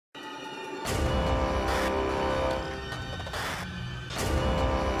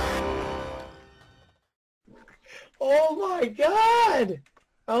Oh my god!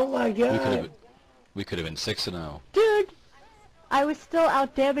 Oh my god! We could have been 6-0. Dude, I was still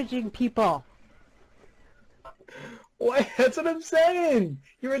out damaging people. What? That's what I'm saying!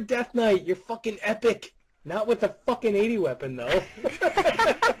 You're a Death Knight, you're fucking epic! Not with a fucking 80 weapon, though.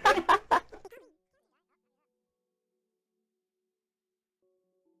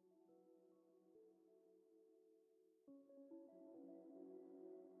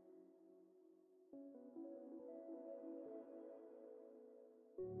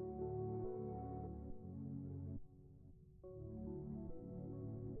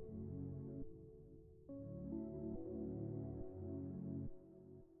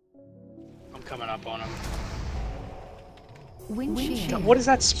 I'm coming up on him. Windshield. What is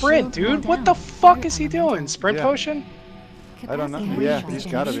that sprint, dude? What the fuck is he doing? Sprint potion? I don't know. Yeah, he's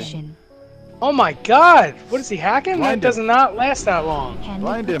gotta be. Oh my god! What is he hacking? Blind That does not last that long.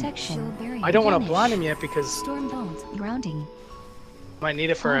 Blind him. I don't want to blind him yet because Storm bolt grounding. might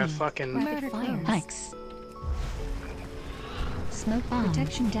need it for a fucking. Rapid fire. Hex. Smoke bomb.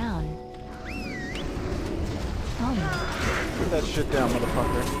 Protection down. Poly. Put that shit down,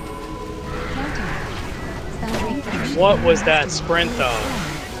 motherfucker. Counter. Foundry. What was that sprint though?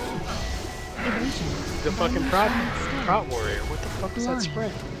 Evasion. The fucking prot warrior. What the fuck was that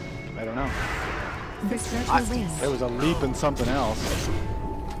sprint? I don't know. Berserker ring. There was a leap in something else.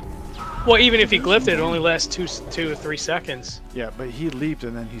 Well, even if he glyphed it, it only lasts 2 or 3 seconds. Yeah, but he leaped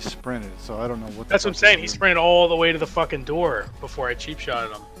and then he sprinted, so I don't know what. That's what I'm saying. He sprinted all the way to the fucking door before I cheap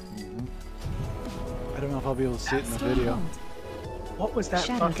shotted him. I don't know if I'll be able to see it in the video. What was that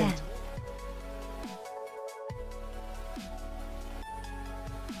Shadow fucking? death.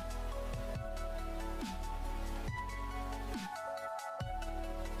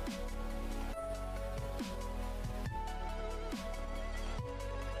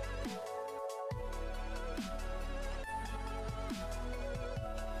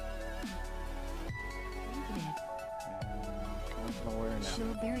 Nowhere now.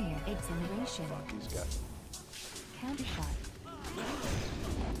 Shield barrier. Exhilaration. Fuck, he's got. Counter shot.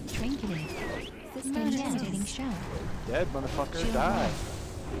 Trinketed. Devastating shower. Dead motherfucker, Shield die. wall.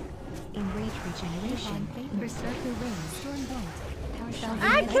 Enrage regeneration. Berserker ring. Storm bolt. Power shot.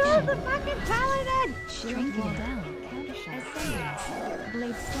 I killed the fucking paladin! Shield wall down. Counter shot. Ascendance.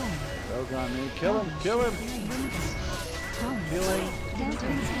 Blade storm. Rogue on me. Kill him. Kill him. Healing.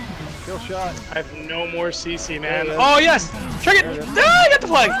 Kill shot. I have no more CC, man. Oh yes! Trinket! There it is. Ah, I got the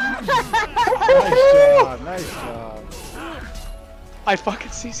flag! Nice job. Nice job. I fucking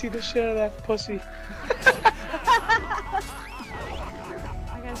CC the shit out of that pussy. I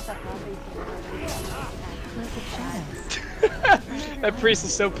gotta stop laughing. Cloak of shadows. That priest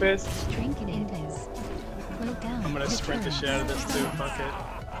is so pissed. Trinket invis. Cloak down. I'm gonna sprint the shit out of this too. Fuck it.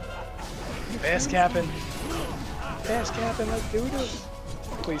 Fast capping. Fast capping. Let's do this.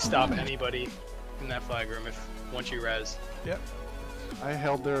 Please stop anybody in that flag room if once you res. Yep. I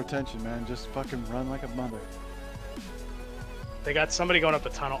held their attention, man. Just fucking run like a mother. They got somebody going up a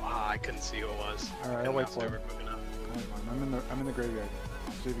tunnel. Ah, I couldn't see who it was. All right, And I'll wait mouse for him. over moving up. I'm in the graveyard.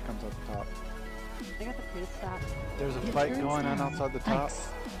 I'll see if he comes out the top. I got the priest stop. There's a fight going on outside the top. Hex.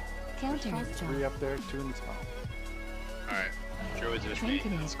 Counter. 3 up there, 2 in the top. All right, Druid's with me.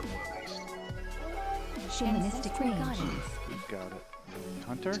 Trinketed. That's cool at least. Shamanistic range. You got it.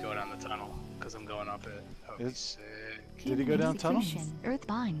 Hunter? Let's go down the tunnel because I'm going up it. That would be sick. Did he go down tunnel?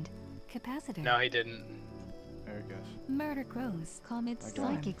 Earthbind. Capacitor. No, he didn't. There he goes. Murder crows. Comet I got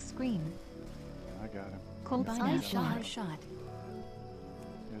psychic scream. I got him. Cold snap shot.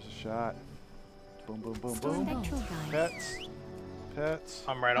 There's a shot. Boom, boom, boom, Storm boom. spectral guide. Pets. Pets.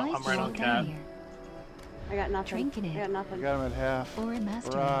 I'm right on cat. I got nothing. Trinketed. I got I nothing. got him at half. Aura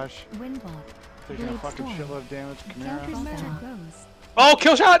master. Barrage. Windwalk. Taking a Blade fucking storm. shitload of damage. Counter Chimera. murder crows. Oh,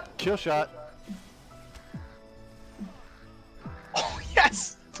 kill shot! Kill shot. Oh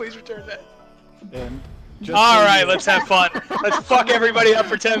yes! Please return that. And just All so right, you- let's have fun. Let's fuck everybody up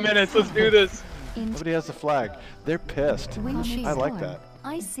for 10 minutes. Let's do this. Nobody has the flag. They're pissed. Windshield I like storm. that.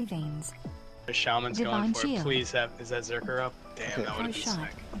 Icy veins. The shaman's going Divine for it. shield. Please have. Is that Zerker up? Damn, Okay. that would have been Shot.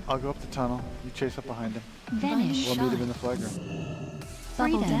 sick. I'll go up the tunnel. You chase up behind him. Vanish. We'll shot. meet him in the flag room.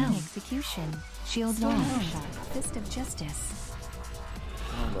 Bubble down. Execution. Shield wall. Fist of justice.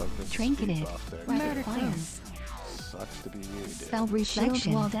 Oh, look, there's Trinketed. speeds off there. Murder fires. Sucks to be you, dude. Spell reflection.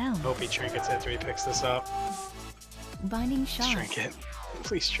 Shield wall down. Hope he trinkets after he picks this up. Binding shot. Trinket.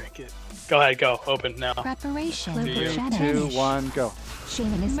 Please trinket. Go ahead, go. Open now. Preparation. Do Cloak you? of shadow. 2, 1, go.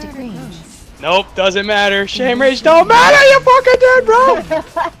 Shamanistic range. Nope, doesn't matter. Shame rage don't matter. You fucking dead, bro.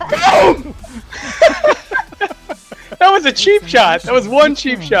 Boom! That was a cheap shot. That was one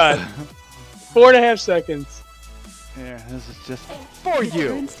cheep shot. 4.5 seconds. This is just for you.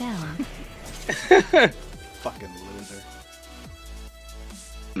 Turns down. Fucking loser.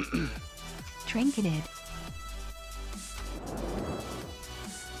 Trinketed.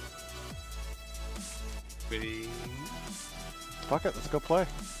 Pretty. Fuck it, let's go play.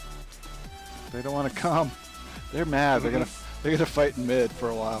 They don't want to come. They're mad. They're gonna fight in mid for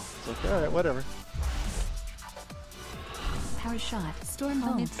a while. It's like, all right, whatever. Power shot.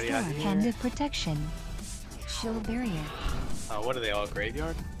 Stormbolt. Yeah, here. Hand of protection. Shield barrier. What are they all?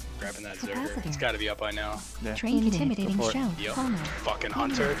 Graveyard? Grabbing that Zerker. Capacitor. It's got to be up by now. Yeah. Trinketed. Intimidating Go for it. shout. Yep. Palmer. Fucking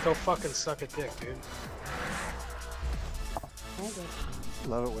Hunter. Go fucking suck a dick, dude.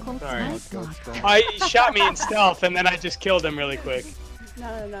 Love it when Cold the Slice goes block. down. He shot me in stealth and then I just killed him really quick.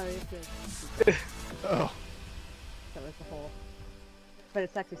 No, you're good. Oh, That was the whole. But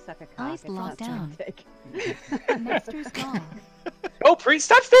it's actually suck a cock. Eyes it's not locked down. dick. Master's Ball. Oh, priest!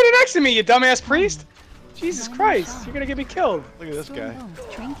 Stop standing next to me, you dumbass priest! Jesus Christ, you're gonna get me killed. look at this guy.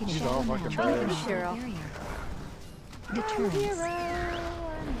 Stormbolt. Trinketed. He's all Shadow fucking Mount. bad. Shield Hero. barrier. Deterrence.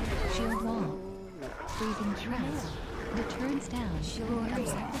 Shield wall. Freezing trap. Deterrence down. Shield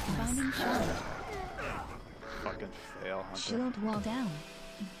barrier. Binding shot. Fucking fail, Hunter. Shield wall down.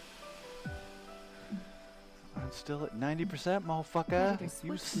 I'm still at 90%, motherfucker. Predator You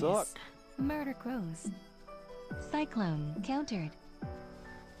swiftness. suck. Murder crows. Cyclone countered.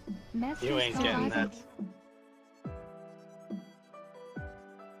 Master's You ain't getting Ball. that.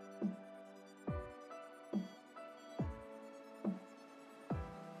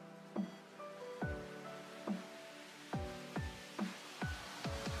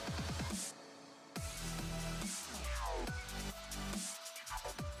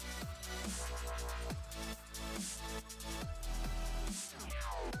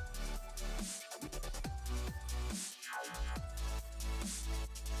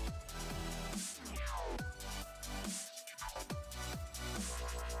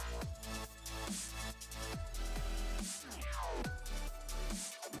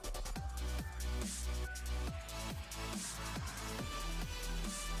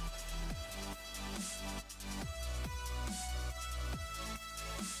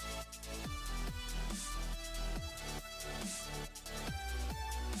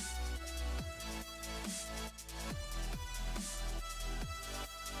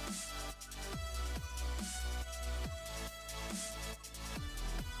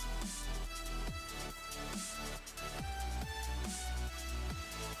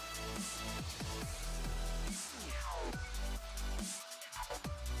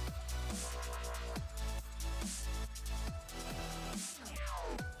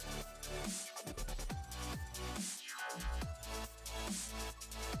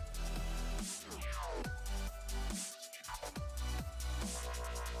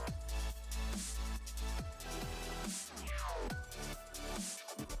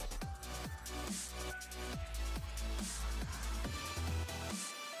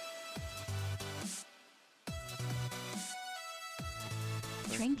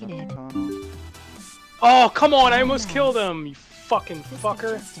 Trinketed. Tunnel. Oh, come on, I almost killed him, you fucking Fist of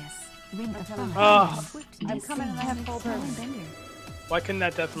fucker. Justice. Ring of fire. Oh. I'm coming and I have full burn. Bender. Why couldn't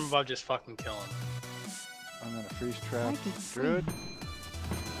that death from above just fucking kill him? I'm gonna freeze trap. Psychic Druid.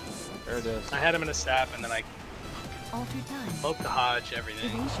 There it is. I had him in a sap and then I Alter time. smoked the Hodge, everything.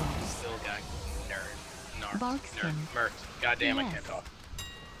 Evasion. Still got nerd. Barkskin. Murked. God damn, I Yes. can't talk.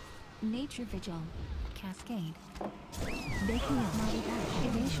 Nature Vigil. Cascade. Baking up. Mighty Dash.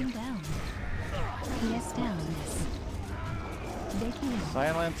 Evasion down. PS down. Baking up.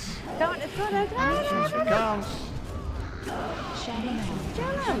 Silence. It's gonna die. Here comes. Shadow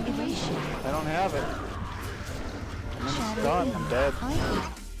Mount. Evasion. I don't have it. I'm in Shadow stun. Beam. I'm dead. High.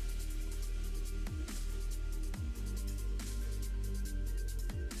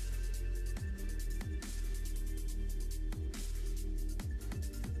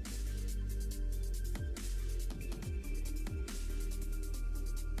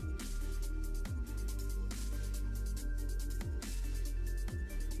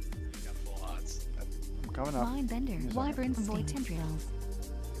 Got full odds. I'm coming up. Mind Bender. Give me a Wyvern Void Tendrils.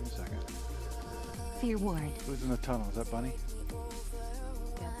 Give me a second. Fear Ward. Who's in the tunnel? Is that Bunny?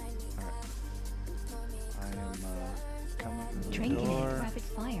 Alright. I am coming through the Trinketed. door. Rapid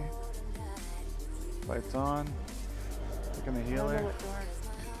fire. Lights on. Looking the healer.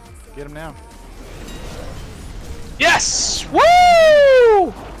 Get him now. Yes!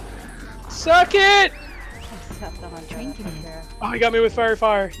 Woo! Suck it! Trinketed. Oh, he got me with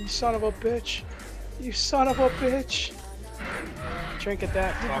fire. You son of a bitch. You son of a bitch. Trinket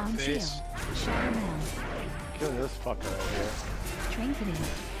that, Divine fuckface. Shield. Shadow Mount. Kill this fucker right here. Trinketed.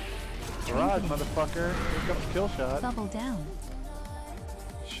 Barrage, motherfucker. Here comes kill shot. Bubble down.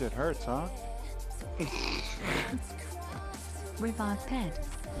 Shit hurts, huh? Revive pet.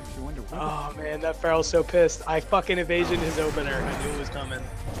 Makes you wonder where Oh man, that Farrell's so pissed. I fucking evaded his opener. I knew it was coming.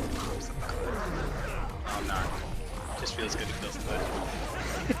 Oh, I'm not. Just feels good to kill somebody.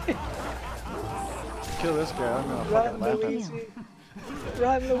 kill this guy. I'm gonna Run, fucking laugh at him. Luigi.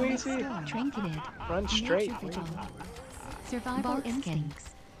 Run, Luigi. Trinketed. Run straight. Nature vigil. Survival instincts.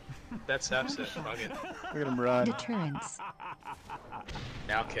 That's upset. Fuck it. Look at him run. Deterrence.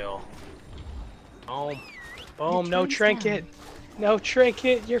 Now kill. Boom. Boom. No Deterrence trinket. No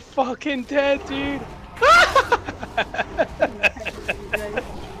trinket. You're fucking dead, dude. I'm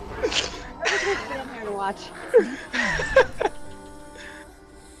here to watch.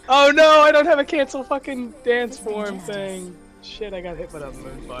 Oh no, I don't have a cancel fucking dance form thing. Shit, I got hit by a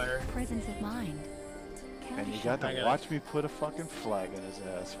moonfire. Presence of mind. And you got I to got watch me put a fucking flag in his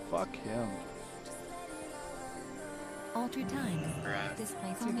ass. Fuck him. Alter time. Alright.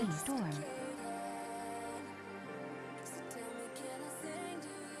 Displace your big storm.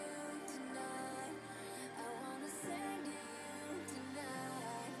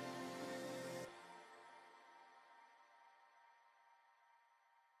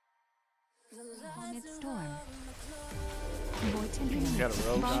 Haunted storm. Vortibrium. You got a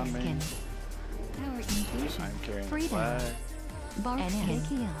rogue on me? Barkskin. Power infusion. I'm carrying the Freedom. flag.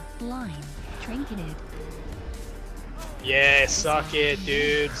 Barkskin. Blind. Trinketed. Yeah, suck it,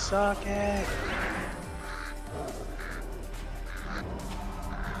 dude. Suck it.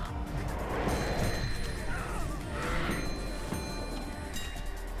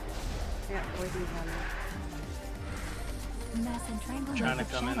 Yeah, where's he coming? Mass entranglement Trying to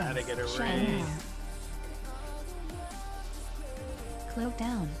of come in, how to shadows. get a Shadow raid. down. Cloak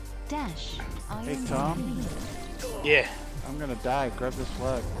down. Dash. Iron Tom. Speed. Yeah. I'm gonna die. Grab this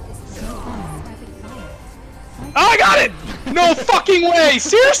flag. Snow bomb. Rapid fire. Oh, I got it! No fucking way!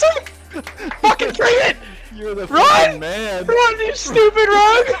 Seriously? Fucking bring it! You're the Run! fucking man. Run, you stupid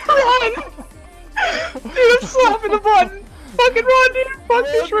rug! Run! Dude, I'm slapping the button! Fucking run, dude! Fuck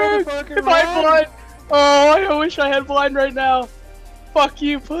this rogue! motherfucker, If I had run! blind! Oh, I wish I had blind right now! Fuck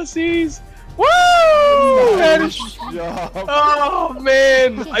you, pussies! Woo! That is... Good job. Oh,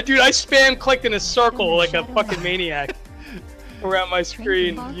 man! Dude, I spam clicked in a circle like a fucking maniac around my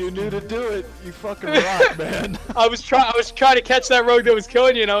screen. You knew to do it. You fucking rock, man. I was trying to catch that rogue that was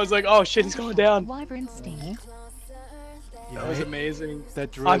killing you, and I was like, oh shit, he's going down. Wyvern sting. That was amazing.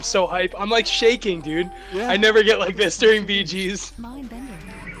 That druid. I'm so hype. I'm like shaking, dude. Yeah. I never get like this during BGs. Mind bender.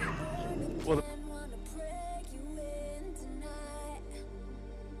 Well,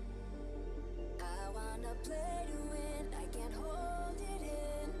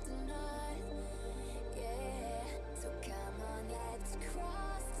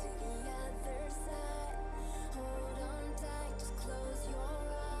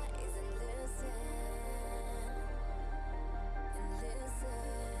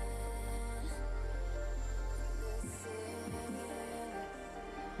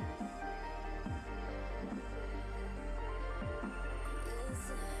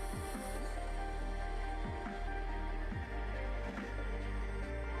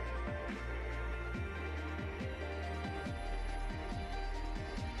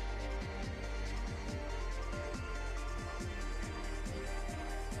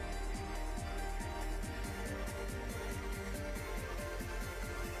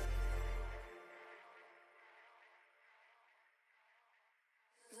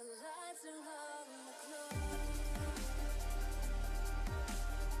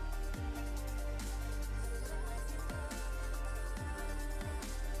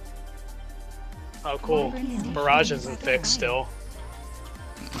 Oh, cool. Mirage isn't fixed still.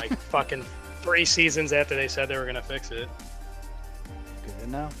 Like fucking 3 seasons after they said they were gonna fix it. good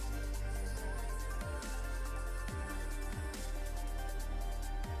now.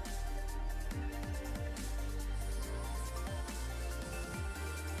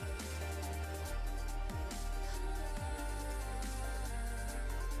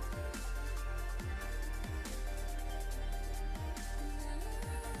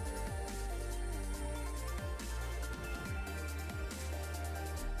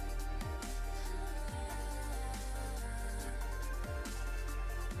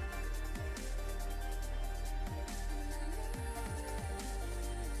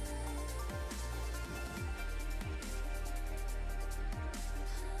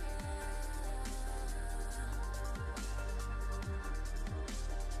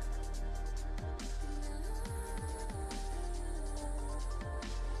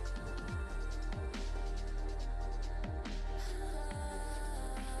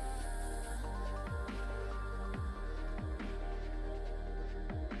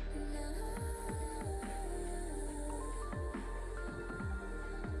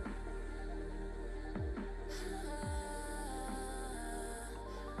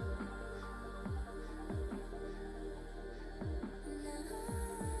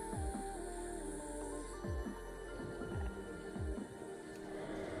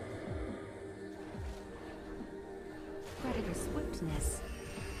 Predator swiftness.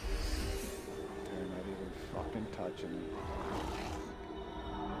 They're not even fucking touching it.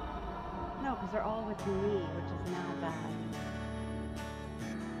 No, because they're all with me, which is now bad.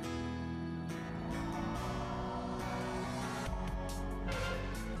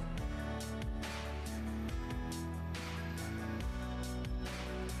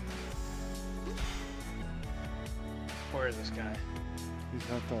 Where is this guy? He's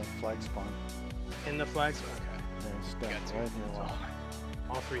at the flag spawn. In the flags? Okay. There's Got Steph two. right in your That's wall.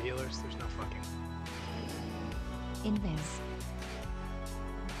 all three healers? There's no fucking... Invis.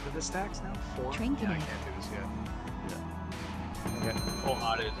 What are the stacks now? 4? Trinket. Yeah, I can't do this yet. I got Full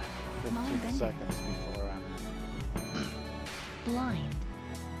hotted. 15 bender. seconds before I'm... Blind.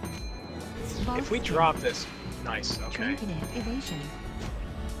 If we drop this... Nice, okay. Trinketed evasion.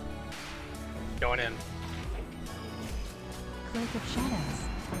 Going in. Cloak of shadows.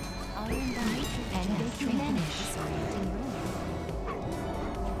 Iron Bite. NS vanish.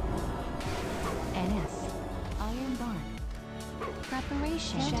 NS. Iron Bark.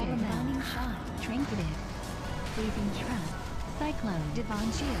 Preparation. Shadow mounting shot. Trinketed. Breathing trap. Cyclone.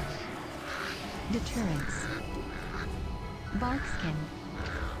 Divine shield. Deterrence. Barkskin.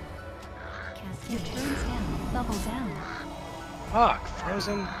 Cascade. Turns down. Bubble down. Fuck,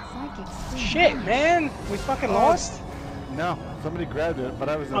 frozen. Psychic scream. Shit, man! We fucking lost? No, somebody grabbed it, but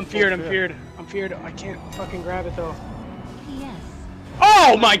I was in I'm full feared, I'm fear. feared. I'm feared. I can't fucking grab it though. PS.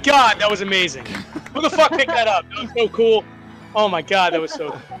 Oh my god, that was amazing. Who the fuck picked that up? That was so cool. Oh my god, that was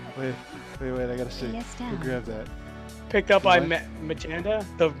so cool. Wait, I gotta see. PS Who down. grabbed that? Picked up by What? Magenda,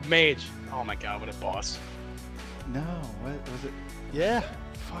 the mage. Oh my god, what a boss. No, what was it? Yeah!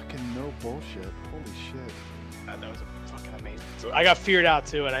 Fucking no bullshit. Holy shit. God, that was fucking amazing. So I got feared out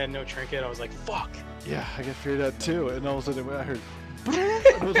too, and I had no trinket. I was like, fuck. Yeah, I got feared out too, and all of a sudden I heard...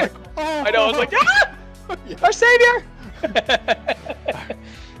 I was like, oh! I know, I was like, ah! Yeah. Our savior!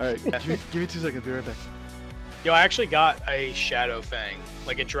 Alright, give me 2 seconds, be right back. Yo, I actually got a Shadow Fang.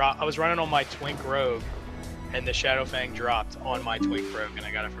 Like it dropped. I was running on my Twink Rogue, and the Shadow Fang dropped on my Twink Rogue, and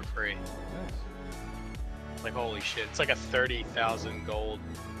I got it for free. Nice. Like holy shit, it's like a 30,000 gold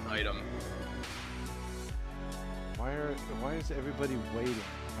item. Why is everybody waiting? Okay,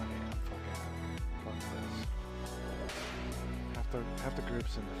 I'm fucking fuck this. Half the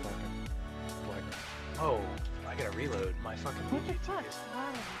group's in the fucking playground. Oh, I gotta reload my fucking. What the BGT. fuck?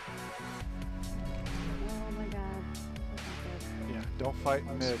 Why? Oh my god. This is not Yeah, don't fight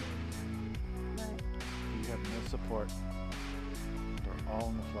mid. good. What? You have no support. They're all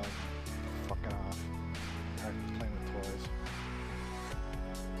in the flag. Fucking off. Tired of playing with toys.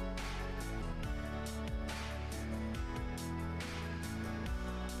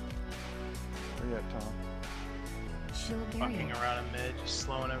 Where you at, Tom? Shield Fucking barrier. around in mid, just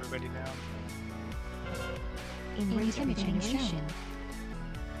slowing everybody down. Enraged regeneration.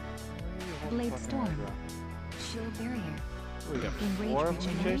 Where are you holding Blade fucking storm. aggro? Shield barrier. We got 4 Enraged of them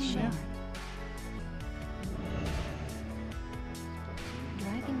chasing regeneration. you?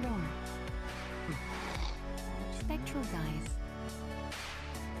 Dragon roar. Spectral guys.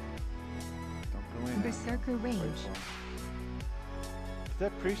 Don't go in. Berserker Wait rage. for 'em. Did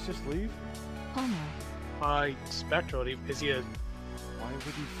that priest just leave? Homo. Spectral, is he a? Why would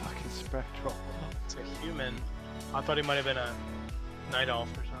he fucking spectral? It's a human. I thought he might have been a night elf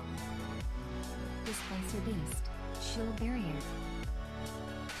or something. Displacer beast. Shield barrier.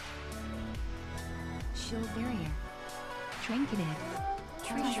 Shield barrier. Trinketed.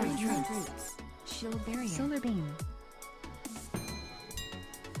 Treasure troops. Shield barrier. Solar beam.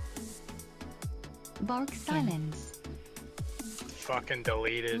 Bark silence. Fucking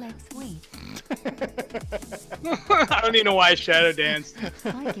deleted. Lex wait. I don't even know why I shadow danced.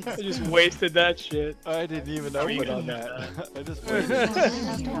 Psychic I just spin. wasted that shit. I didn't even Are you open on gonna that. I just Storm waited. and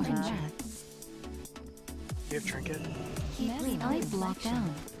death. You have trinket? Keep the eye blocked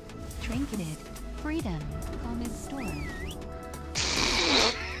down. Trinketed. Freedom. Comet storm.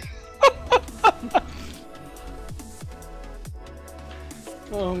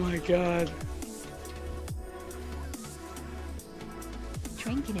 Oh my god.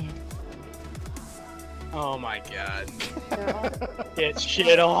 Trinketed. Oh my god. They're all Get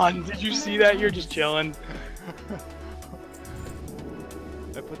shit on. Did you see that? You're just chilling.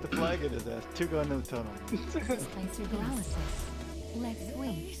 I put the flag in his ass. 2 going to the tunnel. Displacer paralysis. Lex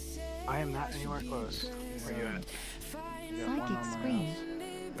wait. I am not anywhere close. Where you at? You got one Psychic on my scream. ass.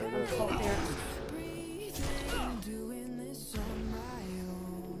 There it is. out there.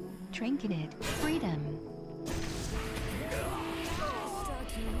 Trinketed. Freedom.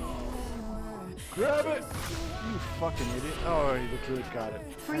 Grab it! You fucking idiot. Oh, the druid got it.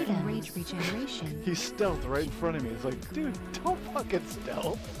 Freedom. Rage regeneration. He stealthed right in front of me. It's like, dude, don't fucking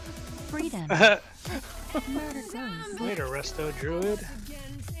stealth. Freedom. Murder grows. Later, Resto Druid.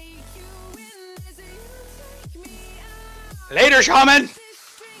 Later, Shaman!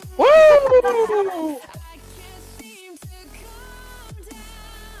 Woo!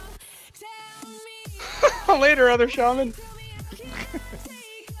 Later, other Shaman.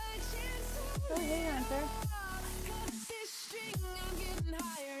 Oh, hey, Hunter.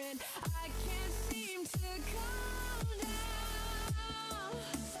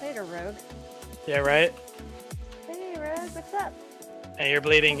 Later, Rogue. Yeah, right? Hey, Rogue, what's up? Hey, you're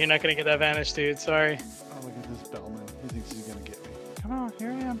bleeding. You're not gonna get that vanish, dude. Sorry. Oh, look at this Bellman. He thinks he's gonna get me. Come on,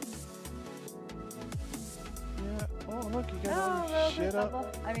 here I am. Yeah. Oh, look, you got all Oh, your Rogue shit with up.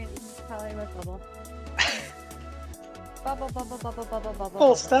 bubble. I mean, probably with bubble. Bubble, bubble, bubble, bubble, bubble.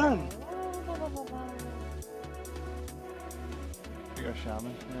 Full stun. Bubble, bubble, bubble. You got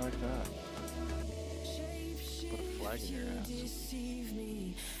shaman. Yeah, like that. Put a flag in your ass.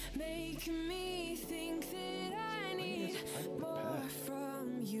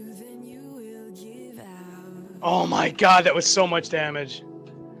 Oh my god, that was so much damage.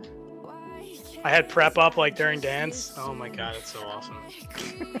 I had prep up like during dance. Oh my god, it's so awesome.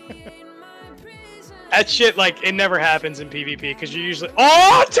 That shit, like, it never happens in PvP because you're usually.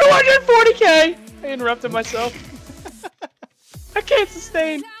 Oh, 240k! I interrupted myself. I can't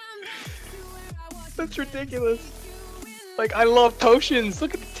sustain. That's ridiculous. Like, I love potions.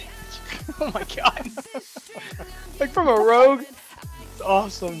 Look at the damage. Oh my god. Like, from a rogue. It's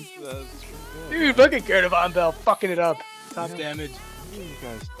awesome. Dude, look at Gerda Von Bell fucking it up. Top damage. You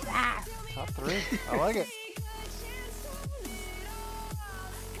guys. Top 3. I like it.